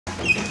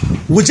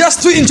We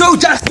just to enjoy,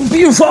 just to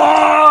be for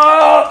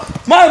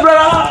my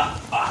brother.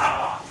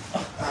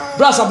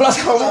 Blaza,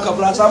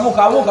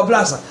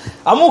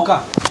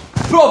 amuka.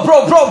 Bro.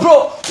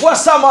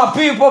 What's up, my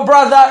people,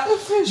 brother?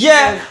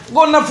 Yeah,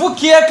 gonna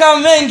fukia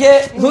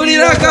Kamenge,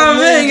 hurira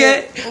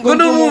Kamenge,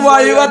 gonna move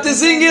ayo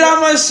batizingira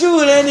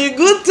amashure ni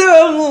gute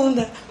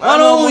munda.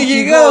 Ano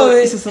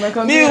mugigowe.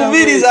 Ni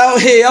ubiriza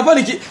he, hapa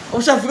niki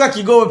ushafika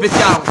Kigowe peke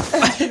yangu.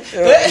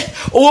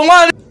 Uwo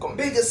mwana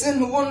Kombiga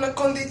senu ubona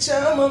ko ndi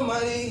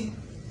cyamamare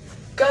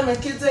kana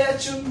kiza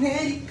yacu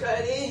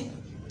nterikare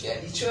can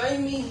you try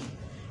me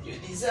you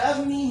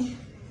deserve me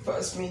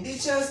pass me the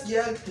chance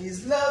girl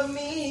please love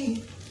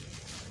me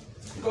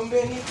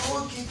kombeni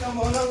kuki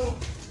kama unangu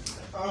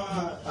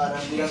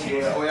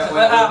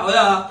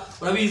oya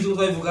urabizi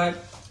uzayivuga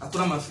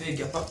atuna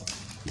mafegi hapa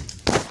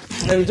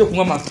nabyo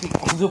kunywa mata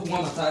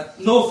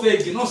no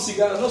fake no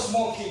cigar no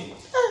smoking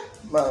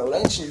man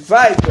uranchi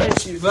vibe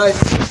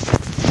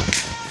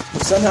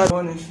sana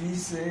one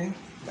fise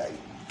like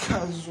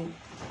kazu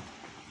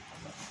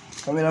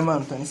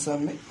cameraman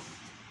tanisame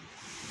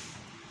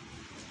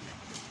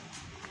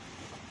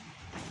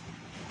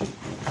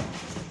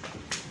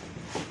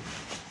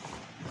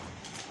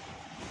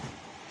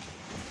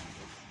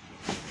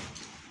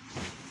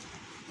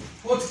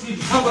what clip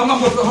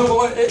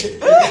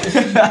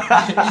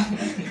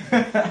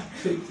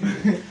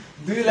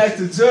do you like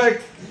to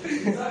joke?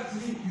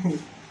 Exactly.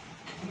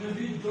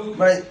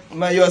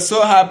 Man, you are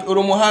so happy.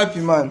 Urumo happy,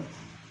 man.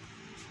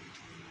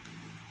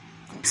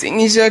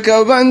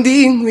 Sinishaka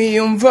bandi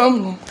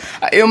mwiyumvamo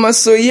ayo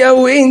maso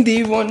yawe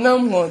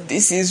ndibonamo.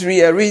 This is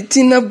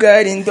reality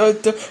nabwari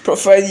indoto.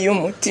 Profile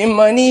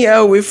y'umutima ni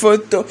yawe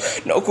foto.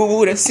 No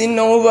kubura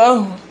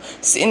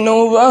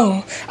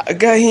sinobaho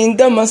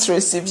agahinda ma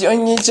stress ibyo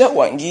nyija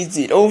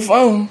wangizira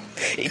uvaho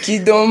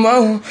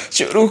ikidomaho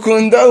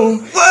cyurukundaho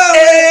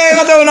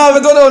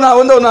go down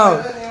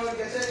now.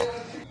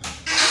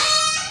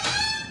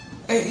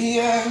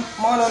 Yeah,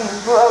 mwana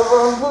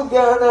nubwo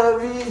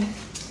bwanabi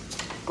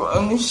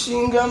kwa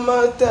mishinga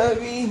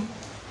matabi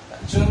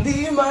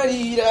achundi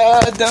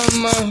marira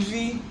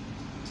damavi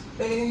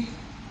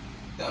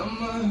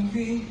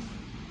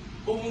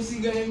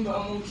umusigaye mba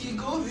mu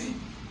Kigobe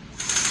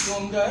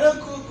ngara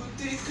ko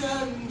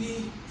gutekandi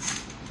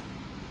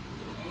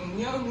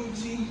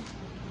munyamuji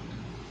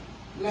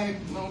like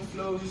no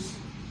flows.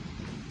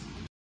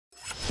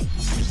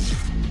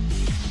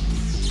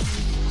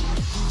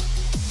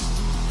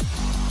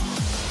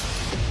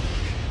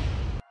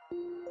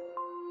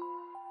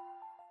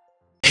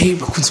 Hey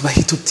bakunzi ba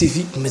Hitop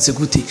TV umeze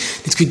gute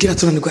nitwigira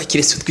tunanirwa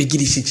kireso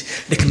twigirishije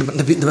reka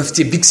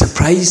ndabafitiye big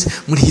surprise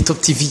muri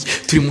Hitop TV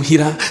turi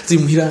muhira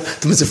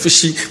tumeze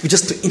fresh we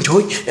just to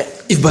enjoy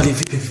everybody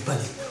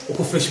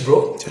uko fresh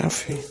bro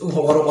Chafi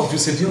what you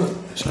said you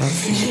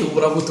Chafi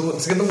urabuto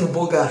sigenda mu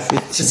boga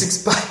six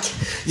pack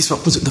iswa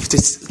kunzo ndafite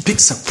big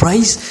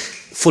surprise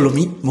follow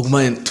me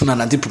mugumane tuna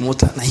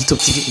Landrypromoter na Hitop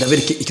TV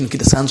ndabereke ikintu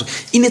kidasanzwe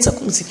inetsa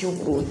ku muziki wo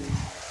Burundi.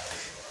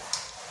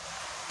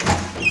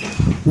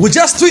 We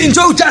just to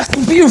enjoy, just to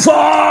be for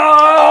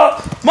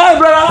my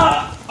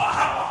brother.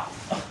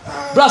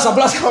 Blaza,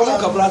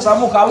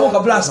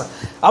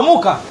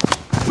 amuka.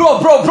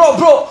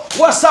 Bro.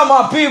 What's up,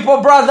 my people,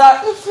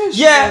 brother?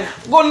 Yeah,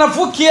 gonna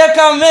fukia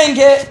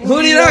Kamenge,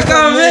 hurira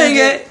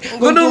Kamenge,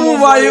 gonna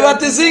move ayo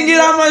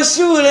batizingira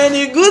amashure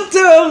ni gute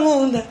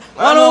munda.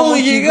 Ano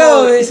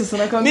mugigowe.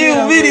 Ni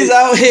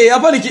ubiriza he,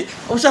 hapa niki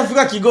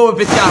ushafika Kigowe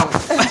peke yangu.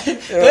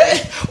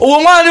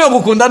 Uwo mwana niwe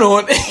gukunda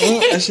none.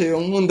 Ashe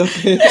yonkunda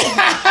pe.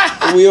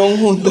 Uyo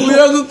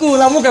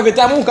gukunda amuka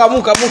beta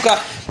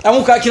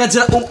amuka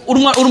kirazira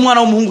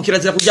urumwana w'umuhungu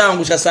kirazira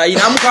kujyangusha saa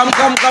yine amuka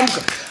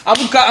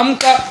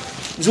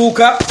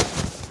zuka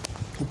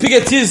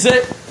upige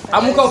tize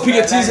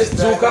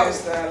zuka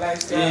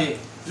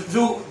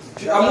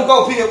amuka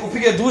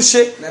upige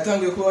dushe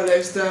natangiye kuba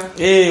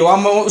lifestyle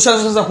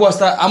ushaza kuwa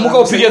star amuka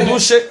upige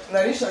dushe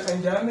narishaka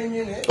njame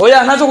nyene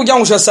oya ntazo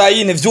kujyangusha saa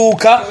yine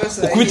vyuka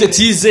ukubite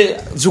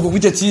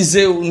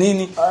tize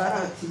nini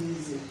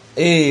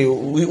tize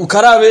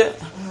ukarabe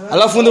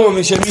alafu ndo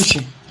umeshemisha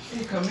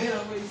kamera kwa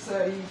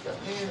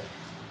kamera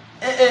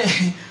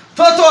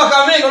toto wa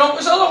Kamenge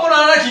unaposhaza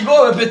kuna na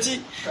Kigowe petit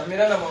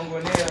kamera na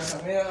mongonera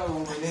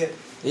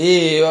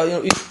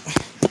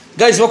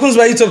guys bakunzi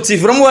ba Hitop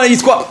TV uramubona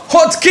yitwa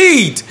Hot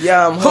Kid.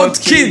 Yeah, I'm hot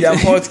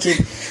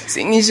kid.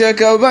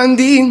 Sinishaka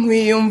bandi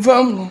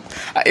mwiyumvamo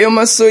ayo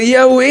maso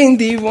yawe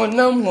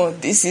ndibonamo.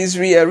 This is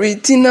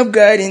reality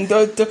nabwari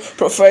indoto.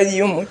 Profile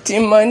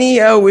y'umutima ni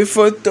yawe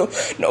foto.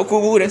 No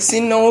kubura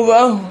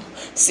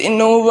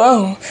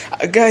sinobaho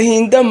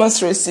agahinda ma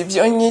stress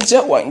ibyo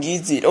nyija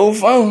wangizira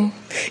uvaho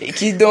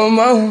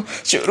ikidomaho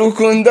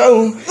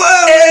cyurukundaho go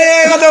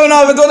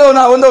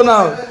down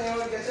now.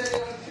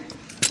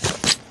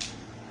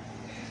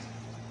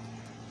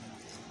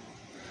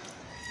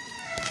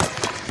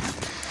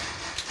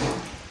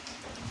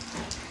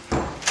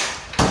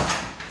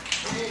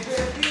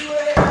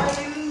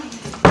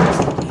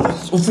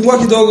 Ufungua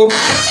kidogo.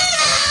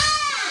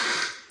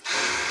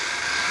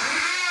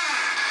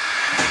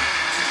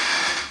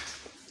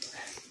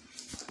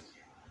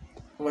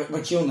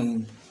 bakiona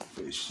nini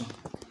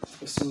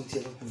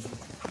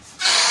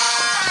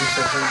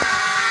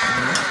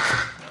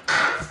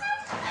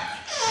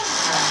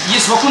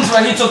Yes, bakunzi ba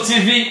Hit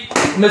TV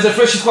meze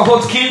fresh twa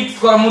Hot Kid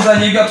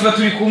twaramuzanye ibyo tuba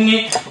turi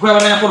kumwe kuko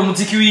yabana yakora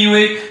umuziki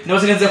wiwe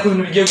nibaze neza ko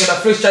ibintu bigiye kugenda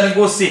fresh cyane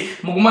gose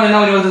mugumane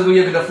nawe nibaze ko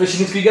bigiye kugenda fresh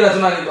nitwigera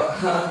tunareba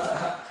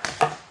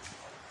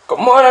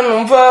komora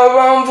numva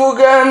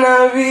bamvuga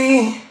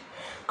nabi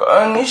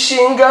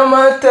kanishinga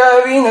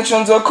amatabi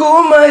nacunza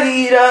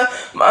kumarira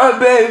my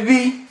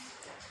baby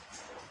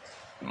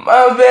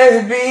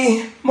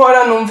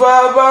mora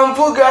numva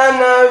bamvuga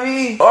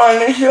nabi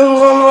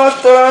kanishinga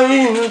amatabi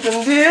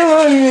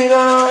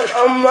nacundimarira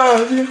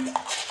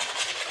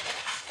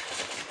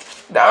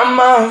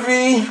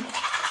amavi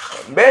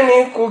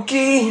beni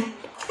kuki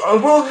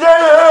bamvuga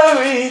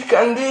nabi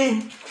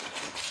kandi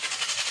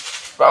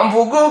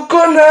bamvuga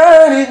uko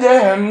ntari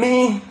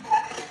demi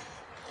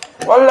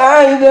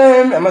wallahi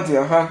demi amati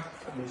aha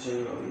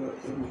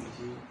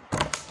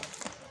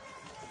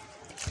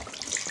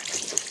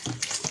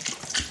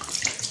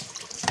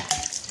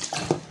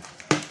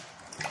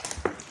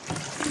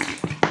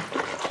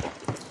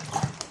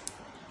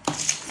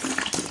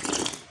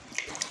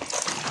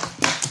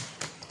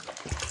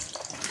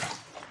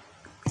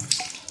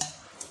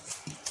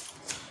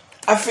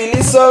I feel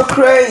it so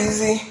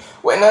crazy.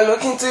 When I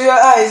look into your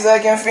eyes, I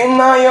can feel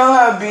now you're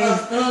happy.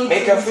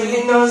 Make a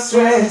feeling no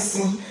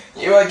stressing.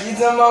 You are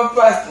kids on my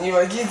past, you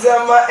are kids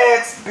on my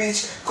ex,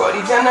 bitch.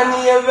 Kuri jana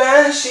ni ya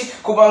benshi,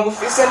 kubangu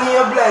fisa ni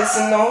ya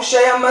blessing. No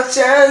share my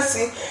chance.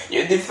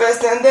 You're the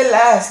first and the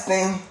last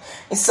thing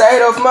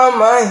inside of my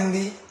mind.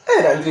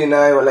 Eh, Landry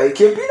nawe wala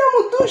ikepira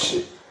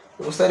mutushi.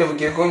 Usare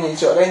vugiye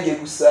kunyica orenge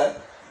gusara.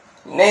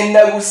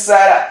 Nenda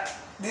gusara.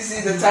 This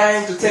is the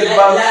time to take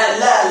bath.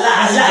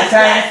 This is the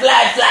time.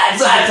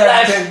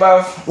 Fly. Take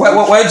bath.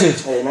 Why did?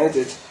 Hey, no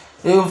did.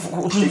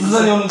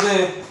 Uzani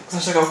onze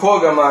Sashaka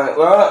koga man.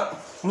 Wala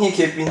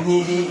nike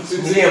pinhiri.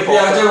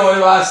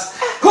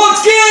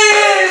 Kutki!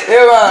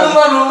 Ewa.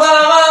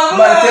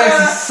 My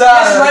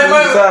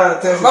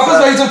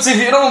Hit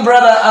TV, you know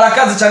brother,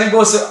 arakazi cyane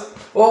gose.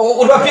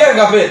 Urapia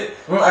gape.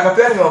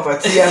 Akapia ni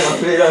mapatia na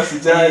player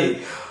sijai.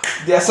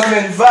 There are so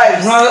many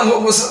vibes.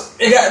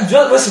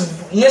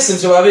 Mwese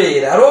mvyo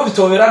babera aro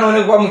bitobera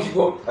none kwa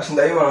mukigo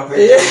ashindayibona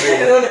kwe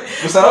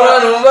gusara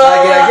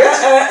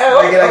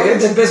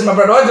nagerageza best my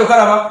brother waje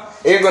karaba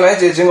ego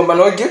najeje ngomba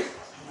noge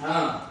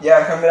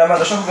ya cameraman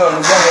ndashaka kugira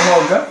umuryango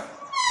nkoga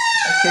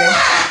okay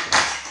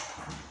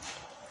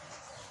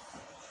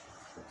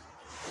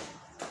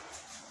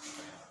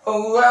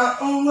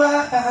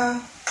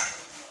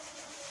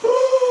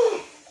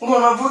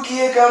ngona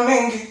vukiye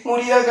kamenge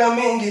muri ya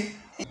kamenge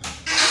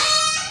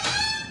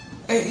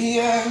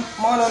yeah,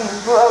 mwana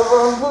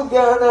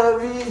numva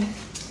nabi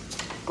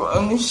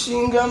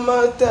kanishinga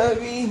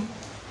amatabi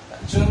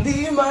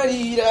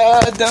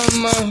nacundimarira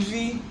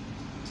damavi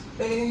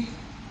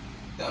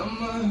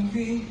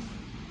damavi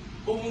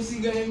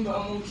umusigaye mba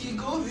mu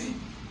kigobe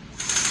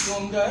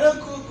ngongara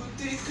ko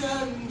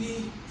gutekandi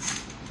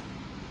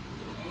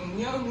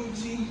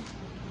munyamuji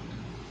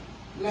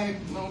like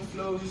no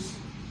flows.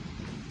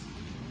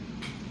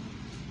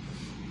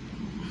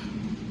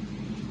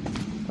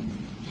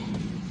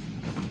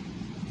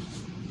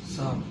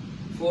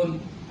 Phone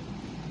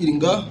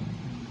iringa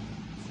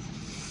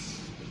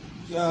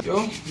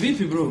yo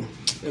vipi bro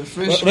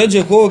fresh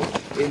reje ko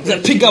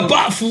piga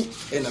bafu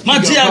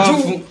maji ya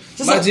juu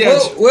sasa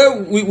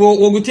wewe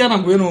wogutiana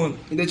ngwe none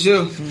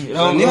ndeje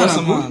ni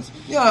hasa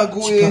ya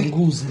kuwe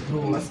nguze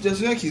bro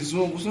masijazio ya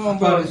kizungu sema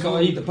mbaya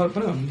kawaida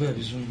para mambo ya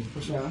vizungu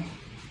fresh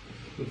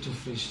too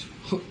fresh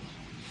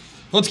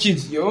Hot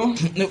Kids yo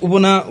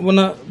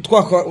ubona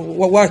twakwa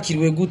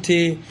wakiriwe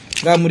gute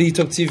nga muri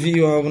Top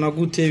TV wabona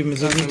gute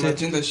bimeze gute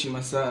agenda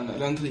shima sana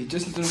Landry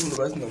just nturundo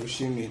basi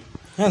ndagushimira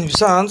yani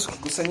bisanzwe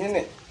gusa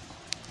nyene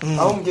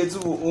aho mugeze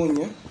ubu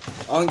unye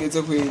aho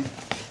ngeze kwe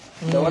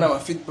ndabona ama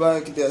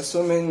feedback there are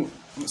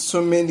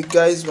so many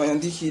guys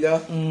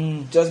bayandikira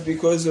just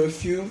because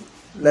of you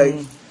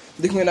like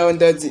ndikwe nawe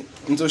ndazi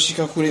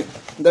nzoshika kure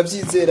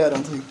ndabyizera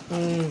Landry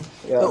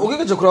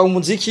ugejeje kuraba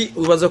umuziki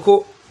ubaza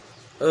ko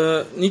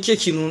nike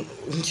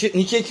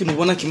kintu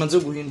ubona kimaze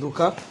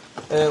guhinduka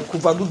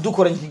kuva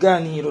dukoranye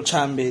ikiganiro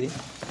ca mbere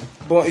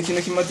bon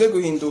ikintu kimaze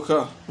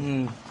guhinduka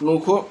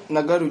nuko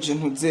nagaruje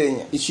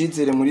ntuzenya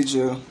icizere muri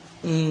jewe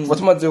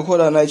watumaze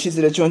gukorana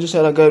icizere cyonje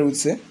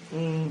cyaragarutse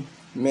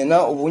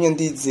mena ubunye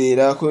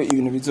ndizera ko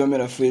ibintu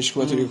bizomera fresh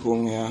kuba turi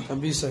kumwe ya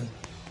kabisa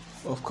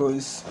of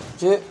course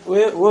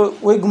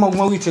we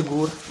guma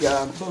witegura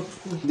ya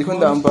ndiko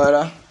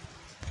ndambara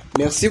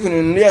merci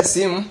kununulia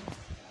simu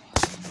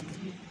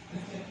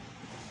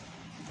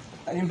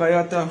alimba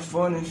yata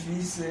phone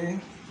fise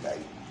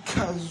like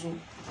kazu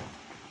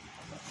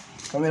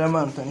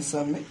cameraman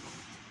tanisame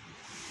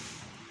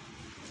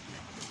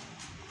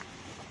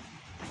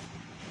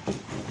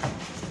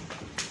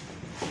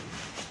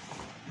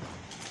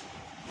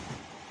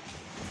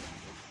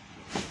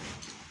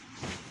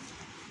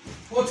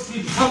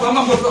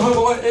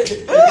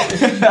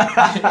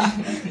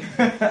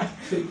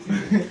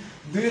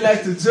Do you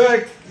like to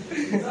joke?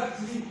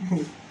 Exactly.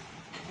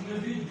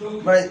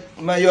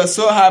 Man, you are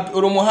so happy.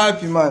 Urumu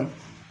happy, man.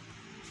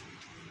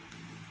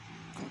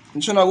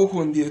 Nicho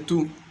nagukundiye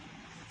tu.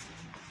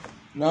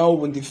 Now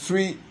when the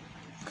free,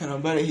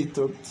 kanambare hit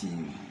top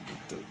TV.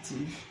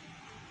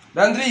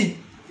 Landry.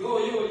 Yo.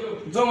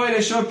 Don't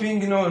ile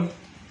shopping no.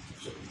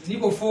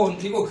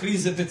 Niko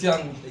krize pete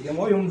yangu.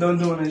 Moyo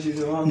mdondo na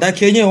shizo wangu.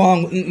 Ndakenye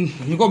wangu.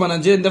 Niko bana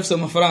je ndafise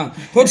amafaranga.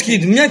 Hot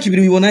Kid, myaka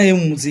 2 ubona he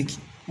mu muziki.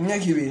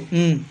 Myaka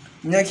 2.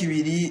 Myaka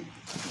 2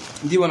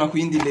 ndibona ku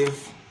yindi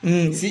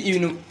level. Si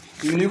ibintu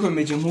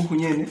bikomeje nkuko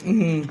nyene.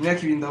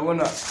 Myaka 2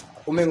 ndabona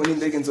umengo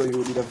n'indege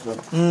nzoyurira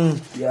vuba.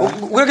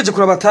 Ugekeje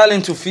kuraba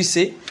talent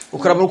ufise,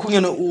 ukaraba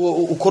ukungene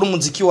ukora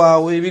umuziki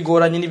wawe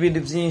bigoranye n'ibindi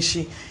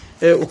byinshi,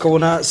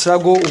 ukabona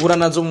sago ubura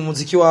nazo mu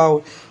muziki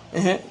wawe.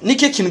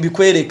 Nike kintu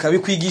bikwereka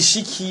bikwigisha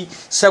iki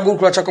sago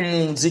ukuraca ko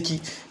mu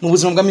muziki mu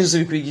buzima bwa mizo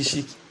bikwigisha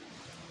iki?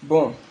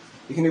 Bon,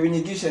 ikintu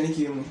binyigisha ni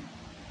kimwe.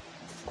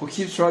 Ku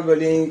keep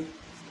struggling,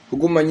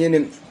 kuguma nyene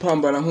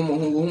pambana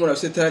nk'umuhungu nk'umuntu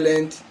afite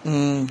talent.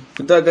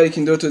 Kudagarika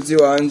indoto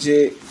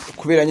ziwanje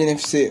kubera nyene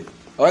mfise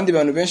abandi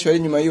bantu benshi bari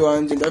nyuma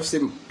yiwanje, ndafise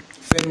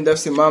family,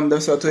 ndafise mom,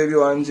 ndafise batoye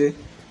biwanje,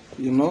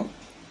 you know.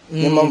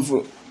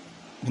 Nemamvu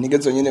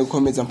nigezo nyene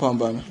gukomeza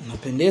mpambana.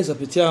 Napendeza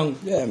pete yangu.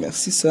 Yeah,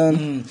 merci sana.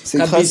 C'est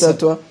grâce à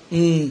toi.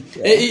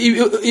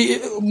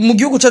 Mu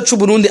gihugu cyacu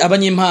Burundi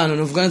abanyempano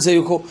novuga nze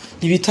yuko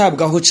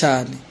ntibitabwaho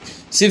cyane.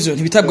 Sivyo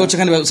ntibitabwaho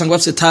cyane kandi usanga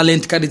bafite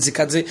talent kandi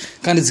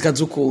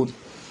zikaze ukuri.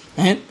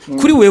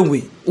 Kuri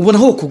wewe ubona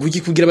ho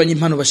kuguki kugira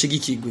abanyempano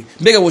bashigikirwe.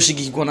 Mbega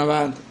boshigikirwa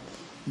nabandi.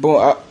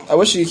 Bon,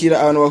 aboshigikira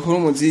abantu bakora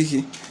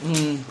umuziki.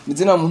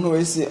 Nizina muntu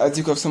wese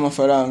azi ko afite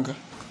amafaranga.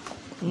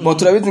 Bon,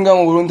 turabizi nga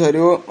mu Burundi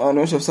hariho abantu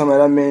benshi bafite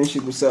amara menshi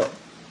gusa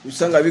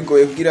usanga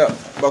bigoye kugira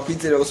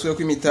bakwizera gusubira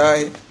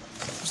kwimitahe.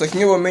 Gusa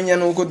kimwe bomenya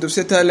nuko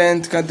dufite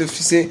talent kandi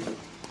dufite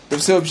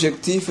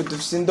objectif,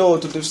 dufite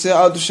indoto, dufite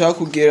aho dushaka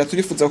kugera,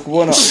 turifuza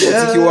kubona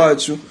umuziki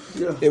wacu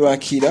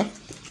ebakira.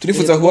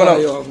 Turifuza kubona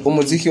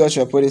umuziki wacu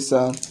wa pole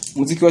sana.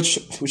 Umuziki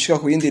wacu ushika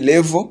ku yindi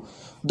level.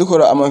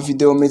 Dukora ama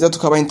video meza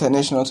tukaba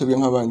international tubye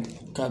nk'abandi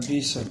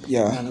kabisa.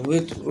 Yeah.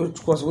 Wewe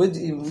twazo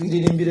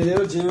wiririmbire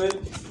rero jewe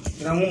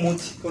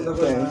nk'umuti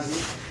ndakora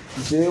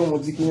je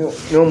umuziki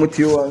niyo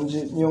muti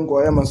wanje niyo ngo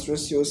aya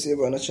stress yose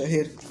banaca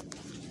hera.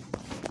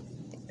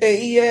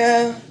 Hey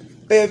yeah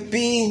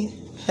baby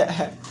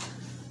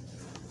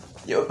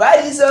your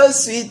body so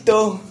sweet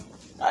oh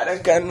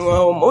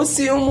arakanwa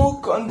umosi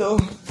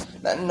umukondo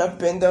na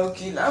napenda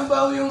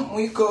ukilamba uyu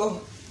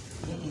mwiko.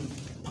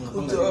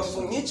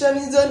 Utofunyicha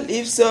nizo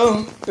lips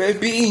so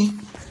baby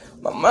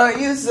mama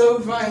you so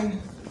fine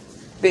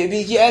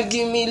baby girl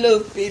give me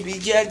love, baby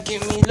girl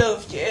give me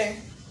love, yeah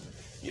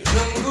you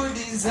look good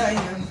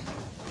designer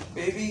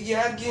baby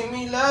girl give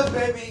me love,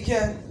 baby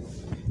girl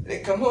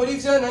reka nkora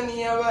ivyana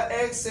ni aba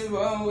ex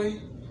bawe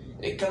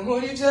reka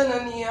nkora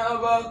ivyana ni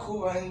aba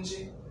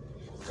kubanje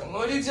reka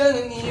nkora ivyana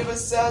ni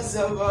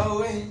basaza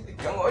bawe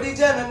reka nkora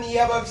ivyana ni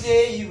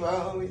abavyeyi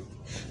bawe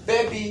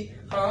baby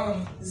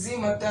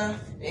zimata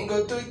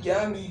ingo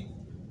turyame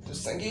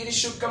dusangira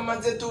ishuka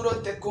maze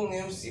turote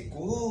kumwe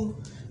usiku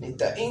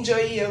nita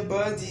enjoy your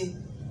body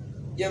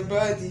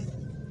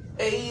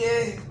hey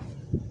yeah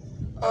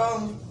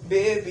oh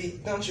baby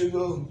don't you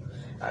go.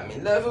 I'm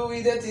in love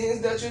with the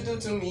things that you do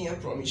to me. I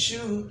promise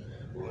you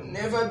will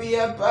never be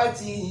a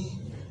party,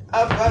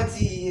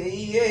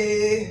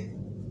 yeah.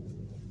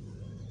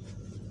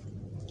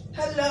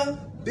 Hello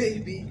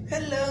baby,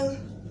 hello.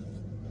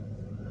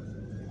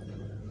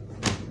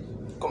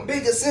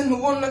 Kombiga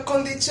senu wana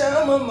kondi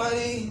chama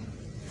mari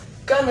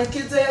kana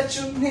kiza ya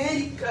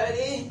chunheri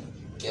kare.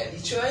 Can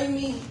you try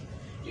me?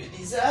 You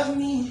deserve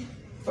me.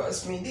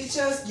 Pass me the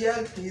chance,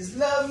 girl, please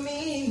love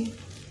me.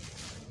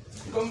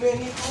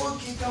 Kombeni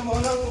kuki kama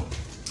wangu.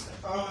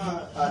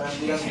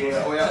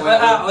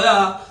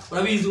 Oya,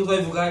 urabizi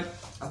uzayivuga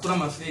atuna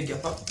mafegi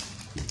hapa.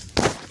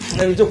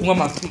 Nabyo kunywa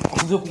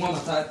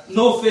mata.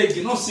 No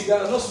fake, no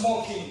cigar, no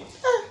smoking.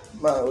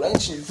 Man,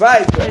 lunch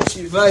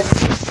vibe.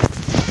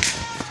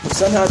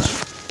 Sanhach.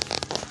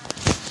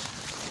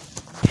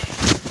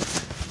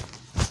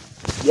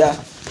 Yeah,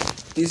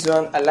 this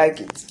one I like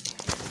it.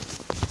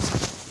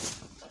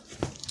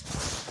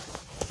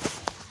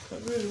 I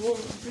really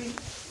want to be.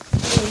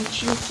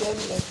 Don't you tell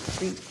me like to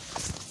be.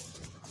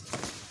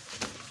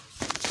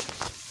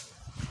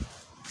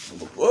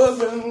 Oh,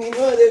 bro, me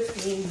know they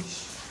finish.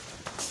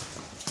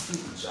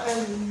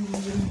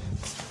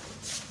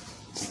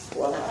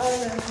 Why I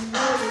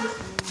know they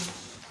finish.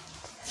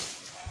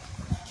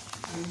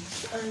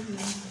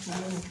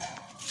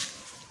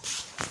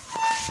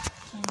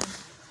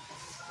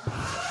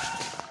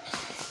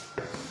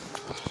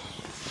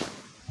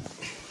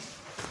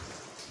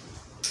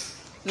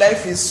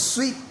 Life is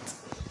sweet.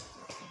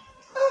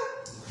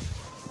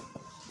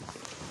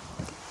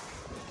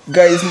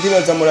 Guys,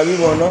 ndibaza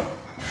murabibona.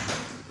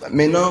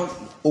 Maintenant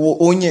ubu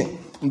unye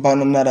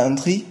mbana na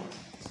Landry.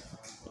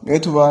 Niyo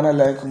tubana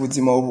like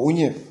ubuzima ubu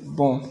unye.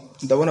 Bon,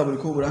 ndabona buri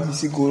ko burampa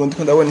isiguro,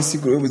 ndiko ndabona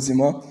isiguro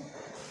y'ubuzima.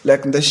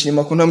 Like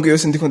ndashima ko ntambwe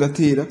yose ndiko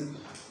ndatera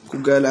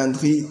Kuga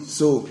Landry.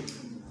 So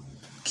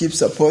keep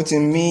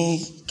supporting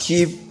me,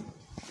 keep